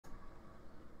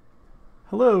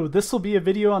Hello, this will be a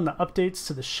video on the updates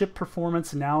to the Ship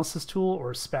Performance Analysis Tool,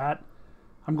 or SPAT.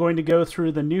 I'm going to go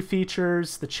through the new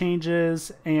features, the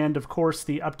changes, and of course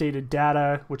the updated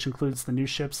data, which includes the new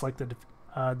ships like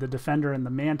the Defender and the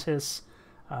Mantis,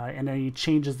 and any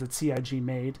changes that CIG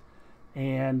made.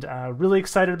 And really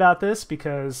excited about this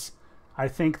because I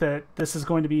think that this is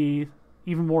going to be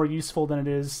even more useful than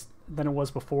it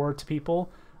was before to people.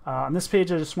 On this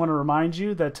page, I just want to remind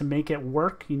you that to make it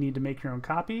work, you need to make your own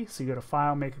copy. So you go to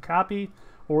File, Make a Copy,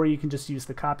 or you can just use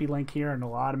the copy link here and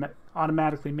it'll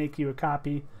automatically make you a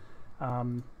copy.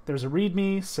 There's a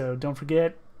README, so don't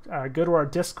forget, go to our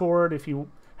Discord if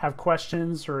you have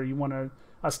questions or you want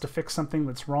us to fix something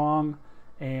that's wrong.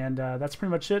 And that's pretty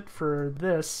much it for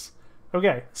this.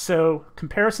 Okay, so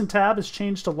Comparison tab has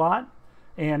changed a lot,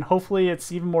 and hopefully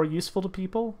it's even more useful to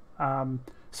people.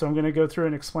 So I'm going to go through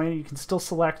and explain it. You can still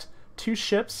select 2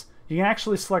 ships. You can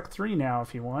actually select 3 now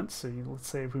if you want. So let's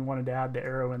say if we wanted to add the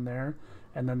arrow in there,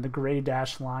 and then the gray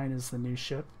dashed line is the new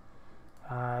ship.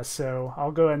 So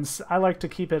I'll go ahead and I like to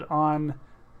keep it on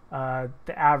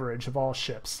the average of all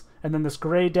ships. And then this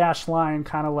gray dashed line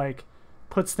kind of like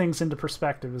puts things into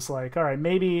perspective. It's like, all right,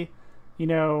 maybe, you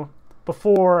know,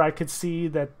 before I could see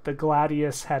that the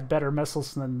Gladius had better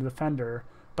missiles than the Defender,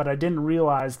 but I didn't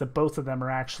realize that both of them are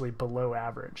actually below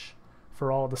average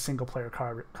for all the single-player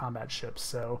combat ships.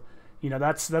 So, you know,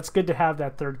 that's good to have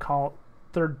that third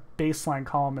baseline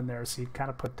column in there, so you kind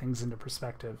of put things into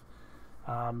perspective.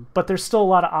 But there's still a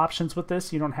lot of options with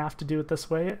this. You don't have to do it this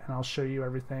way, and I'll show you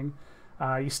everything.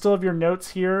 You still have your notes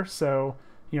here. So,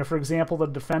 you know, for example, the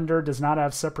Defender does not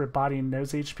have separate body and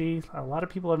nose HP. A lot of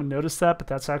people haven't noticed that, but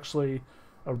that's actually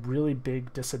a really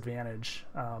big disadvantage.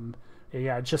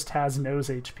 Yeah, it just has nose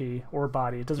HP or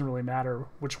body. It doesn't really matter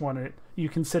which one you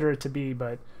consider it to be,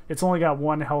 but it's only got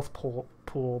 1 health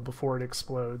pool before it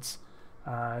explodes.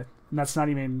 And that's not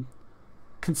even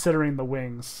considering the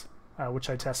wings, which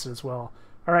I tested as well.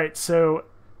 All right, so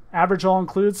average all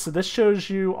includes. So this shows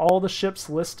you all the ships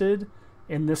listed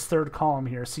in this third column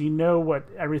here. So you know what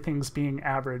everything's being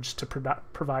averaged to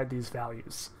provide these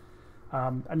values.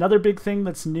 Another big thing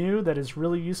that's new that is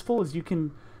really useful is you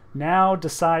can now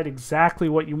decide exactly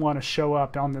what you want to show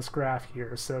up on this graph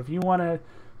here. So if you want to,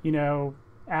 you know,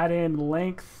 add in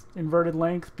length, inverted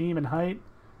length, beam, and height,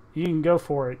 you can go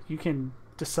for it. You can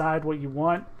decide what you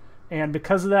want. And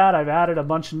because of that, I've added a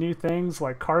bunch of new things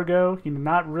like cargo. You know,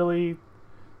 not really,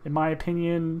 in my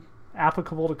opinion,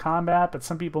 applicable to combat, but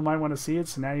some people might want to see it.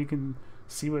 So now you can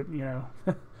see what, you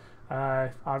know,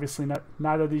 obviously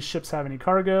neither of these ships have any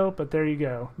cargo, but there you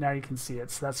go. Now you can see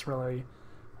it. So that's really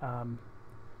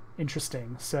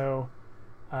interesting. So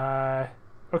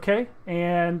okay,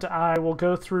 and I will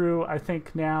go through, I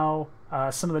think now,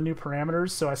 some of the new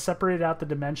parameters. So I separated out the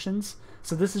dimensions.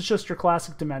 So this is just your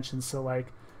classic dimensions. So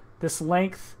like this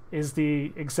length is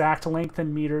the exact length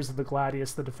in meters of the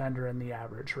Gladius, the Defender, and the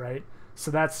average, right?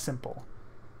 So that's simple.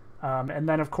 And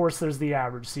then of course there's the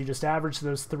average. So you just average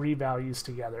those 3 values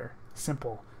together.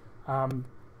 Simple.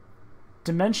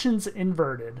 Dimensions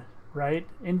inverted, right?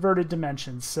 Inverted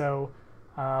dimensions. So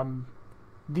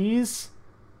these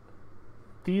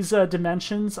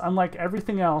dimensions, unlike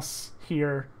everything else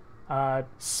here,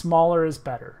 smaller is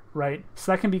better, right?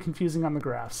 So that can be confusing on the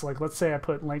graph. So like, let's say I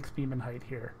put length, beam, and height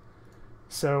here.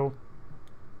 So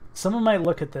someone might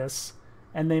look at this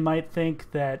and they might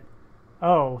think that,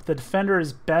 oh, the Defender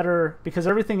is better because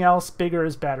everything else bigger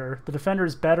is better. The Defender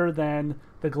is better than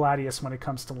the Gladius when it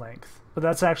comes to length. But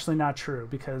that's actually not true,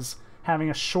 because having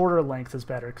a shorter length is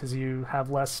better because you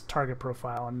have less target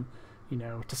profile and, you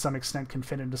know, to some extent can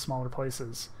fit into smaller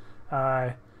places.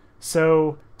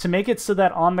 So to make it so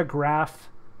that on the graph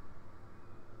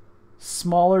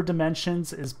smaller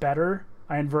dimensions is better,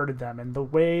 I inverted them. And the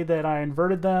way that I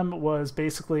inverted them was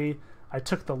basically I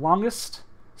took the longest.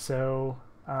 So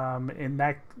in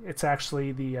that, it's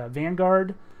actually the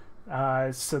Vanguard.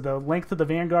 So the length of the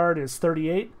Vanguard is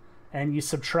 38, and you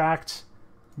subtract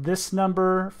this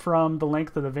number from the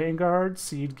length of the Vanguard,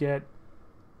 so you'd get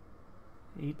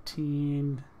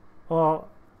 18. Well,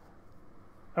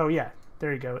 oh yeah,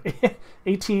 there you go.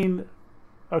 18.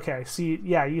 Okay, so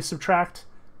you subtract.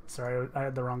 Sorry, I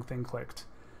had the wrong thing clicked.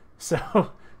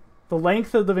 So the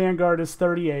length of the Vanguard is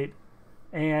 38,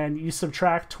 and you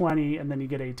subtract 20, and then you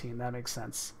get 18. That makes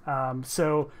sense.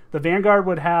 So the Vanguard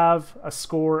would have a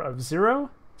score of 0,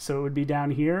 so it would be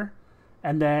down here.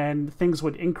 And then things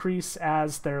would increase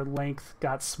as their length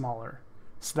got smaller.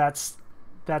 So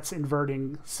that's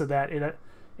inverting so that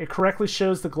it correctly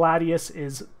shows the Gladius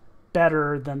is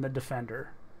better than the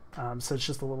Defender. So it's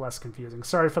just a little less confusing.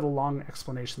 Sorry for the long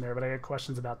explanation there, but I get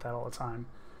questions about that all the time.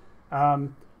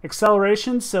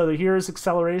 Acceleration, so here's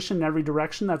acceleration in every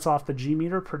direction. That's off the G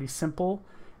meter, pretty simple.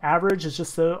 Average is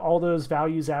just all those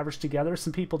values averaged together.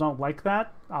 Some people don't like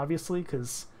that, obviously,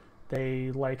 because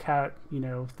they like how,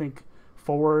 think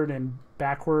forward and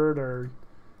backward, or,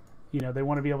 they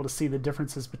want to be able to see the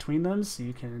differences between them, so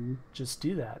you can just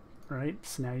do that, right?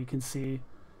 So now you can see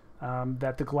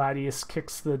that the Gladius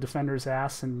kicks the defender's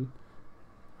ass in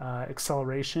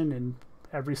acceleration in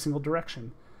every single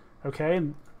direction. Okay,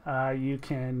 you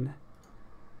can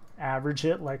average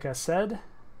it, like I said,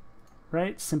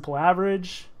 right? Simple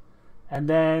average. And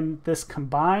then this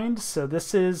combined, so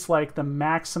this is like the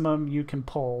maximum you can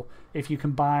pull if you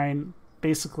combine,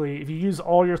 basically, if you use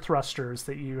all your thrusters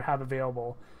that you have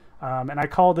available. And I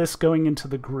call this going into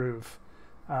the groove.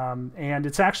 And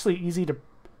it's actually easy to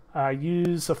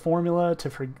use a formula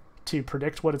to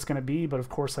predict what it's going to be, but of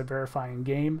course I verify in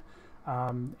game.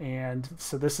 And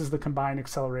so this is the combined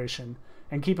acceleration.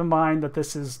 And keep in mind that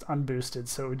this is unboosted,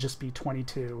 so it would just be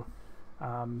 22.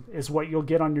 Is what you'll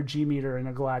get on your G meter in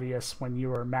a Gladius when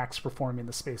you are max performing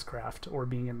the spacecraft, or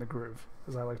being in the groove,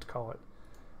 as I like to call it.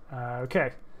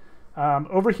 Okay.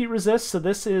 Overheat resist, so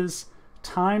this is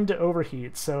time to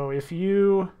overheat. So if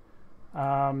you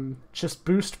just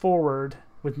boost forward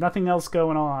with nothing else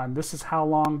going on, this is how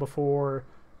long before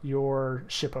your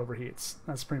ship overheats.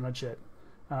 That's pretty much it.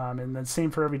 And then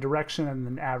same for every direction, and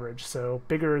then average. So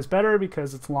bigger is better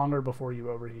because it's longer before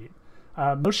you overheat.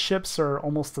 Most ships are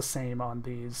almost the same on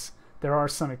these. There are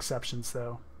some exceptions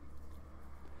though.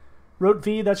 Rot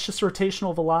V, that's just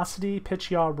rotational velocity, pitch,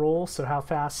 yaw, roll, so how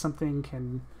fast something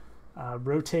can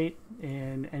rotate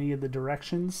in any of the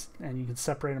directions, and you can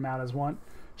separate them out as one.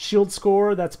 Shield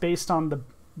score, that's based on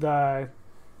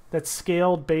that's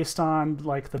scaled based on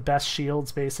like the best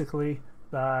shields, basically,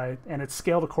 and it's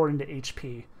scaled according to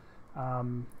HP,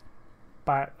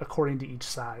 according to each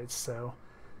size. So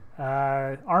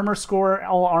armor score,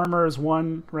 all armor is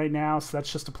 1 right now, so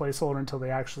that's just a placeholder until they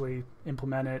actually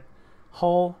implement it.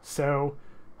 Hull, so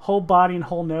whole body and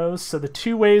whole nose. So the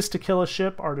 2 ways to kill a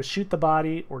ship are to shoot the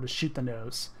body or to shoot the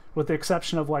nose, with the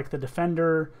exception of like the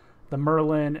Defender, the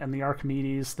Merlin, and the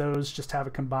Archimedes. Those just have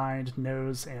a combined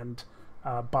nose and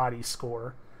body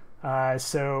score.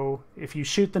 So if you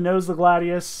shoot the nose of the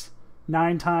Gladius,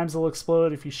 9 times it'll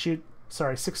explode. If you shoot,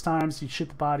 6 times, you shoot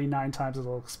the body, 9 times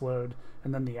it'll explode.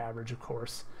 And then the average, of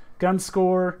course. Gun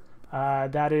score,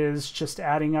 that is just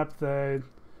adding up the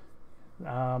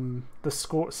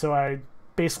score. So I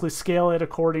basically scale it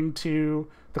according to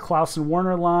the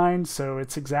Clausen-Warner line, so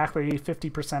it's exactly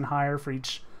 50% higher for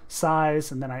each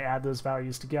size, and then I add those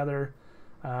values together.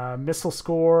 Missile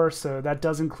score, so that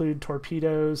does include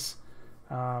torpedoes.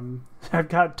 I've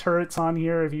got turrets on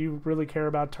here. If you really care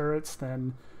about turrets,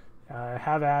 then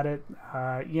have at it.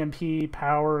 EMP,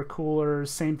 power, coolers,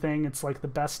 same thing. It's like the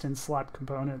best in slot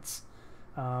components.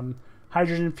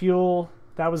 Hydrogen fuel,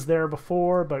 that was there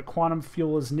before, but quantum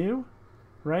fuel is new,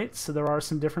 right? So there are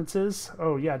some differences.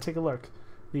 Oh yeah, take a look.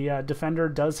 The Defender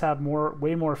does have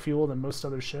way more fuel than most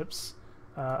other ships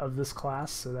of this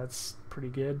class, so that's pretty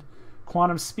good.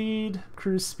 Quantum speed,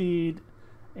 cruise speed,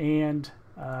 and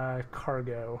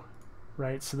cargo,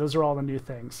 right? So those are all the new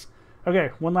things.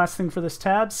 Okay, one last thing for this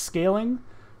tab, scaling.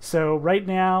 So right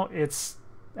now it's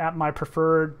at my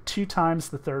preferred 2 times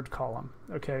the 3rd column.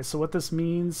 Okay, so what this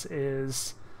means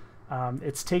is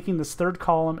it's taking this 3rd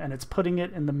column and it's putting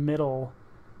it in the middle,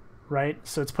 right?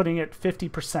 So it's putting it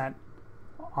 50%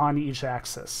 on each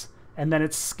axis. And then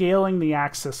it's scaling the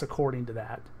axis according to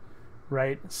that,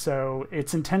 right? So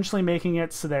it's intentionally making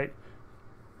it so that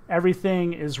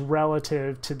everything is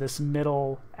relative to this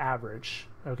middle average,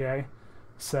 okay?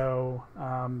 So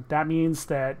that means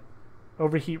that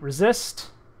overheat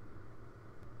resist,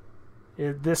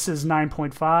 this is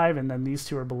 9.5, and then these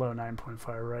two are below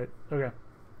 9.5, right? Okay.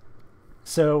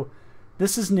 So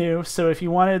this is new. So if you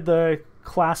wanted the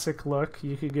classic look,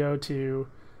 you could go to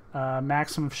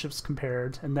maximum ships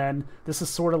compared, and then this is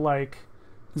sort of like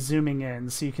zooming in,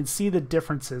 so you can see the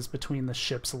differences between the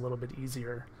ships a little bit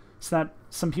easier. So that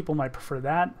some people might prefer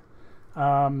that.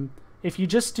 If you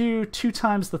just do 2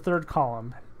 times the 3rd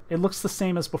column, it looks the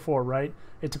same as before, right?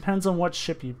 It depends on what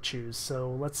ship you choose.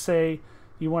 So let's say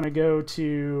you want to go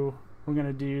to, we're going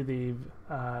to do the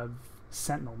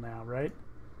Sentinel now, right?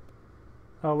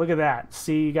 Oh, look at that.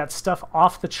 See, you got stuff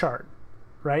off the chart,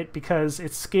 right? Because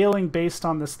it's scaling based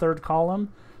on this 3rd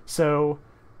column. So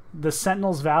the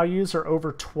Sentinel's values are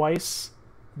over twice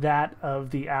that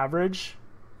of the average,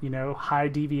 high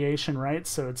deviation, right?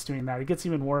 So it's doing that. It gets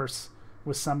even worse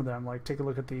with some of them. Like, take a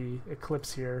look at the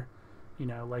Eclipse here.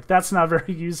 Like, that's not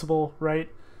very usable, right?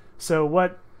 So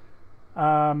what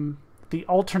the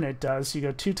alternate does, you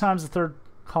go 2 times the 3rd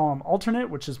column alternate,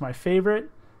 which is my favorite,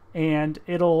 and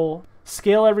it'll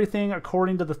scale everything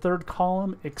according to the third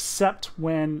column except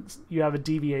when you have a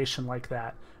deviation like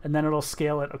that, and then it'll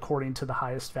scale it according to the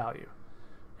highest value.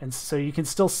 And so you can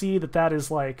still see that that is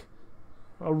like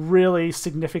a really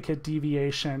significant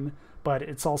deviation, but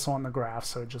it's also on the graph,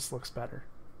 so it just looks better,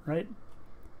 right?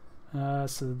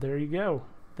 So there you go.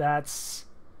 That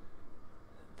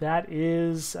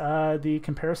is the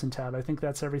comparison tab. I think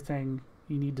that's everything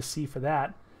you need to see for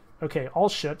that. Okay, all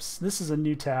ships. This is a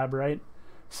new tab, right?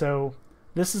 So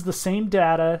this is the same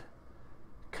data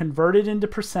converted into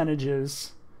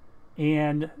percentages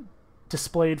and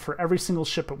displayed for every single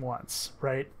ship at once,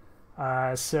 right?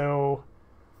 So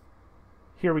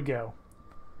here we go.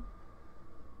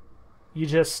 You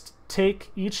just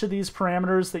take each of these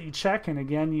parameters that you check, and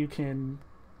again, you can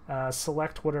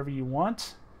select whatever you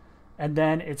want, and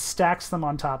then it stacks them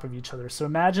on top of each other. So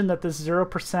imagine that this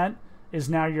 0% is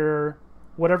now your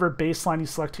whatever baseline you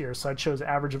select here. So I chose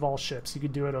average of all ships. You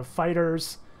could do it of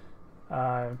fighters,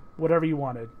 whatever you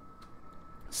wanted.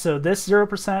 So this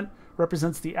 0%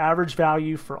 represents the average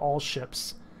value for all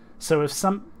ships. So if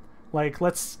some, like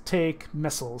let's take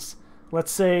missiles.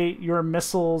 Let's say your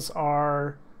missiles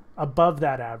are above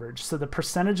that average. So the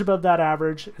percentage above that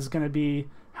average is going to be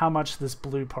how much this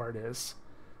blue part is.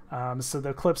 So the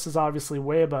Eclipse is obviously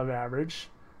way above average.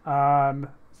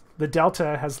 The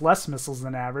Delta has less missiles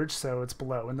than average, so it's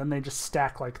below. And then they just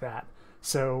stack like that.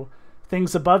 So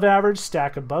things above average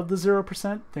stack above the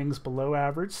 0%. Things below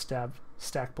average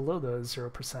stack below the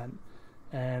 0%.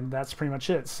 And that's pretty much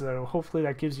it. So hopefully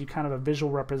that gives you kind of a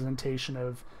visual representation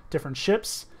of different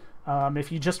ships.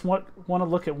 If you just want to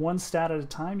look at one stat at a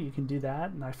time, you can do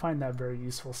that, and I find that very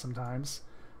useful sometimes.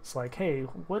 It's like, hey,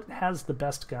 what has the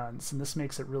best guns? And this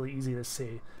makes it really easy to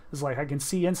see. It's like I can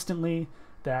see instantly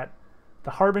that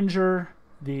the Harbinger,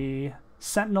 the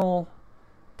Sentinel,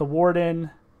 the Warden,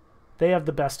 they have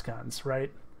the best guns,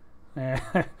 right?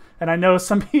 And I know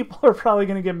some people are probably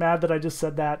going to get mad that I just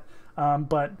said that,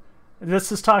 but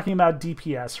this is talking about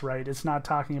DPS, right? It's not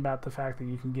talking about the fact that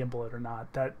you can gimbal it or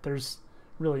not. That there's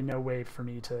really no way for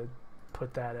me to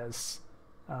put that as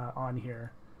on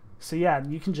here. So yeah,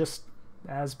 you can just,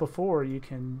 as before, you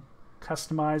can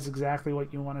customize exactly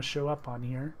what you want to show up on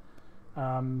here.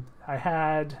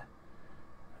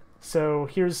 So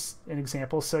here's an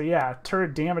example. So yeah,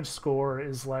 turret damage score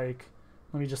is like,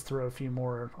 let me just throw a few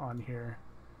more on here.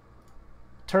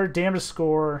 Turret damage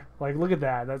score, like look at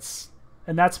that.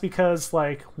 That's because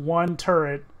like one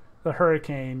turret, the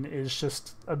Hurricane, is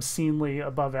just obscenely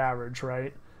above average,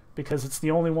 right? Because it's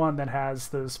the only one that has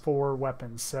those 4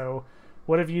 weapons. So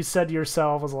what if you said to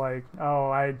yourself was like, oh,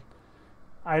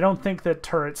 I don't think that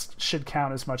turrets should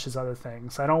count as much as other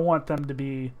things. I don't want them to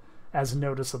be as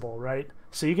noticeable, right?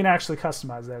 So you can actually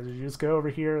customize that. You just go over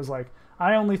here as like,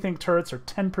 I only think turrets are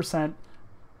 10%,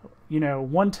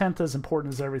 1/10 as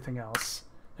important as everything else.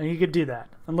 And you could do that.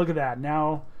 And look at that.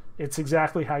 Now it's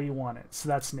exactly how you want it. So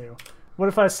that's new. What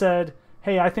if I said,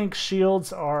 hey, I think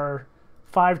shields are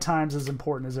 5 times as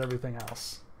important as everything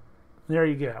else? There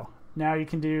you go. Now you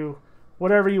can do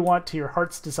whatever you want to your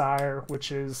heart's desire,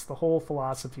 which is the whole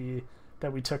philosophy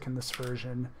that we took in this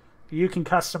version. You can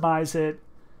customize it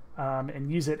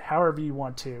and use it however you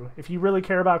want to. If you really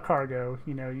care about cargo,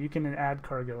 you can add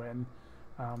cargo in.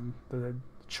 The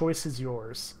choice is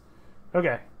yours.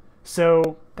 Okay,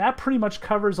 so that pretty much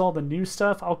covers all the new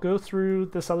stuff. I'll go through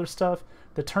this other stuff.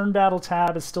 The turn battle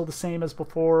tab is still the same as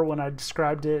before when I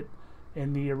described it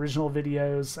in the original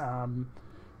videos.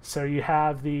 So you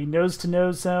have the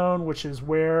nose-to-nose zone, which is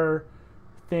where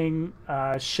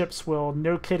ships will,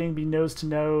 no kidding, be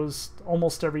nose-to-nose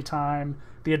almost every time.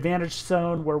 The advantage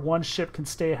zone, where one ship can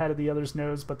stay ahead of the other's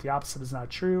nose, but the opposite is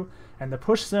not true. And the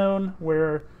push zone,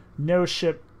 where neither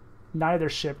ship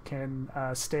can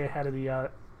stay ahead of the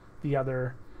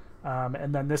other.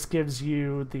 And then this gives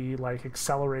you the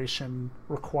acceleration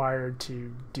required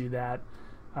to do that.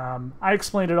 I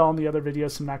explained it all in the other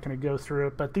videos, so I'm not going to go through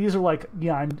it, but these are like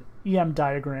EM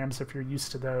diagrams if you're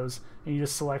used to those, and you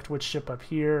just select which ship up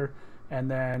here,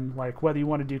 and then whether you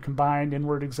want to do combined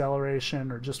inward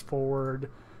acceleration or just forward.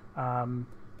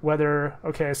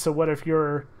 Okay, so what if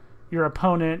your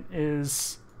opponent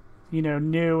is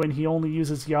new and he only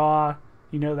uses yaw?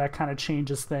 That kind of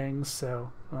changes things,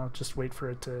 so I'll just wait for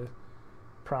it to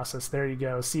process. There you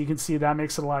go. So you can see that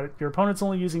makes it a lot. Your opponent's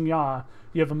only using yaw,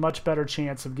 you have a much better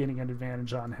chance of getting an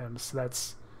advantage on him. So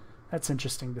that's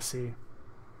interesting to see.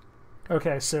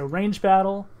 Okay, so range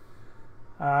battle.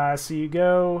 So you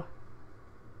go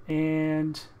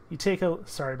and you take a,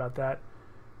 sorry about that.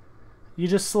 you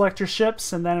just select your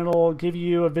ships, and then it'll give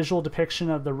you a visual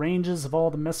depiction of the ranges of all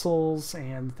the missiles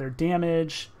and their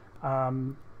damage.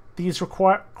 These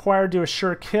required to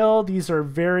assure kill. These are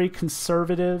very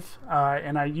conservative,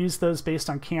 and I use those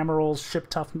based on Cameral's ship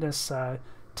toughness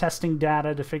testing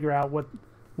data to figure out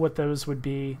what those would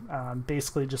be.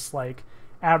 Basically just like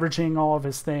averaging all of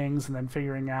his things and then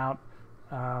figuring out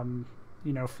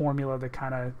formula that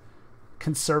kind of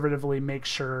conservatively make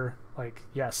sure, like,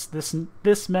 yes,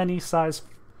 this many size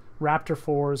Raptor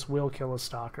 4s will kill a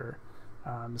Stalker.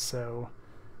 So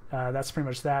that's pretty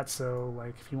much that. So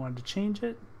like if you wanted to change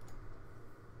it,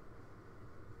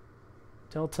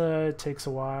 Delta, it takes a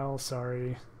while,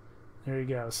 sorry. There you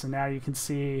go. So now you can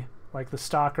see like the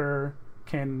Stalker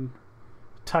can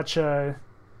touch a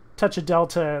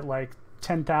Delta at like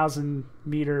 10,000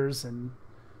 meters, and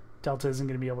Delta isn't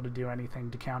going to be able to do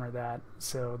anything to counter that.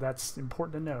 So that's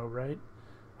important to know, right?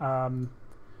 And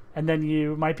then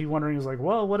you might be wondering, is like,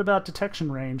 well, what about detection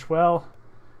range? Well,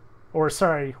 or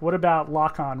sorry, what about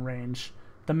lock-on range?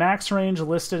 The max range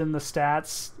listed in the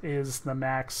stats is the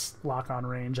max lock-on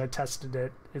range. I tested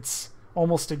it. It's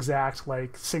almost exact.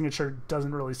 Like, signature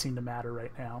doesn't really seem to matter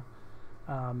right now.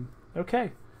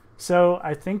 Okay, so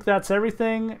I think that's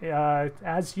everything.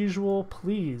 As usual,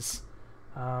 please,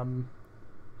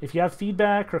 if you have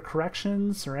feedback or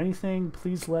corrections or anything,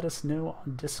 please let us know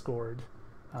on Discord,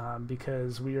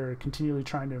 because we are continually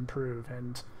trying to improve,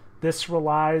 and this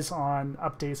relies on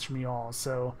updates from you all.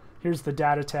 So here's the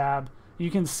data tab. You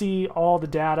can see all the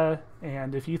data,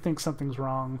 and if you think something's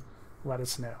wrong, let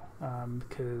us know,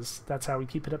 because that's how we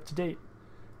keep it up to date.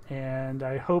 And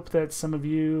I hope that some of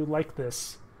you like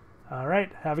this. All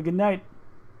right, have a good night.